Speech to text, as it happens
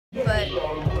But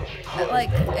like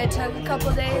it took a couple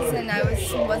days and I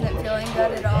wasn't feeling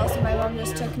good at all, so my mom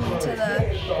just took me to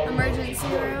the emergency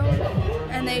room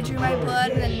and they drew my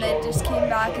blood and they just came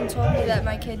back and told me that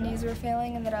my kidneys were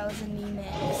failing and that I was anemic.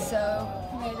 So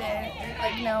they didn't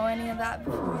like know any of that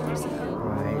before. So.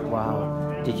 Right.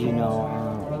 Wow. Did you know?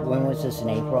 When was this, in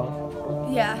April?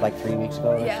 Yeah. Like 3 weeks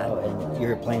ago or yeah. so, and you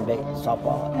were playing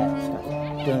softball at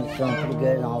Scottsdale. Feeling pretty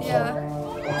good, and all of a sudden.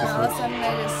 Yeah. All of a sudden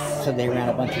they just. So they ran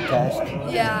a bunch of tests.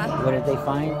 Yeah. What did they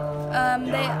find?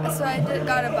 So I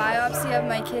got a biopsy of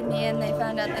my kidney and they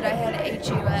found out that I had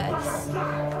HUS,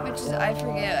 which is, I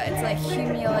forget, it's like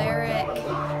humularic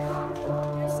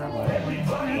something.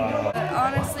 Wow. But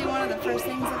honestly, one of the first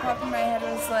things that popped in my head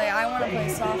was like, I want to play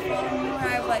softball more.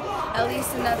 I have like at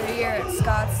least another year at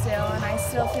Scottsdale and I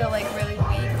still feel like really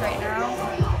weak right now.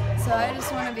 So I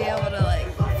just want to be able to like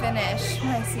finish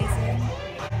my season.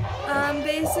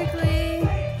 Basically,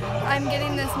 I'm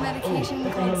getting this medication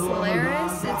called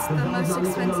Solaris. It's the most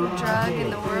expensive drug in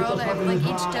the world. I have, like,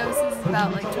 each dose is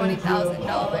about like $20,000.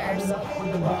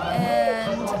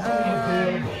 And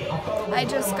I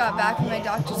just got back from my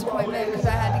doctor's appointment because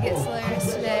I had to get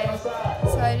Solaris today.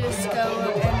 So I just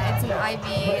go and it's an IV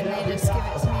and they just give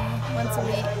it to me once a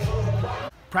week.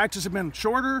 Practice had been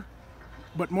shorter,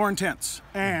 but more intense.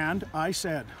 And I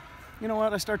said, you know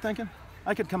what, I started thinking?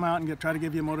 I could come out and try to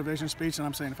give you a motivation speech, and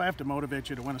I'm saying if I have to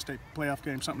motivate you to win a state playoff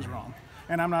game, something's wrong.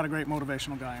 And I'm not a great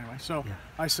motivational guy anyway. So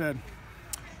I said,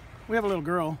 we have a little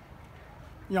girl,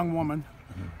 young woman.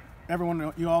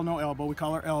 Everyone, you all know Elbow. We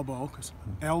call her Elbow, because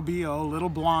LBO, little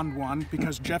blonde one,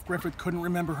 because Jeff Griffith couldn't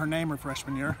remember her name her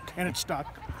freshman year, and it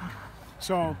stuck.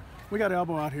 So we got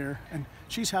Elbow out here, and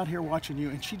she's out here watching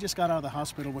you, and she just got out of the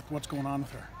hospital with what's going on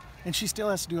with her. And she still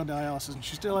has to do a dialysis, and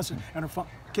she still has to, and her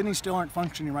kidneys still aren't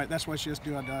functioning right. That's why she has to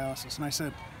do a dialysis. And I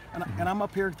said, and I'm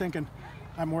up here thinking,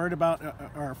 I'm worried about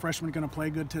our freshman going to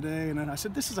play good today. And then I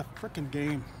said, this is a freaking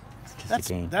game.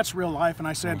 That's real life. And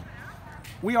I said,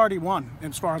 we already won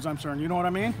as far as I'm concerned. You know what I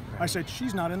mean? I said,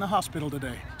 she's not in the hospital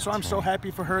today. So I'm so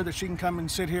happy for her that she can come and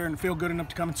sit here and feel good enough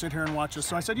to come and sit here and watch us.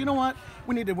 So I said, you know what?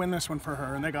 We need to win this one for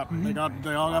her. And they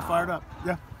all got fired up.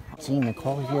 Yeah. Seeing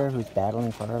Nicole here, who's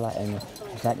battling for her life, and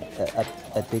is that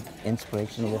a big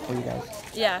inspiration for you guys?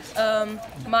 Yeah.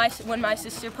 When my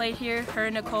sister played here, her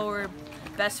and Nicole were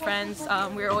best friends.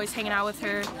 We were always hanging out with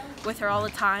her all the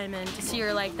time, and to see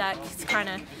her like that kind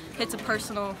of hits a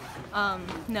personal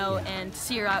note, and to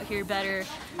see her out here better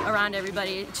around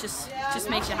everybody, it just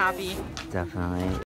makes you happy. Definitely.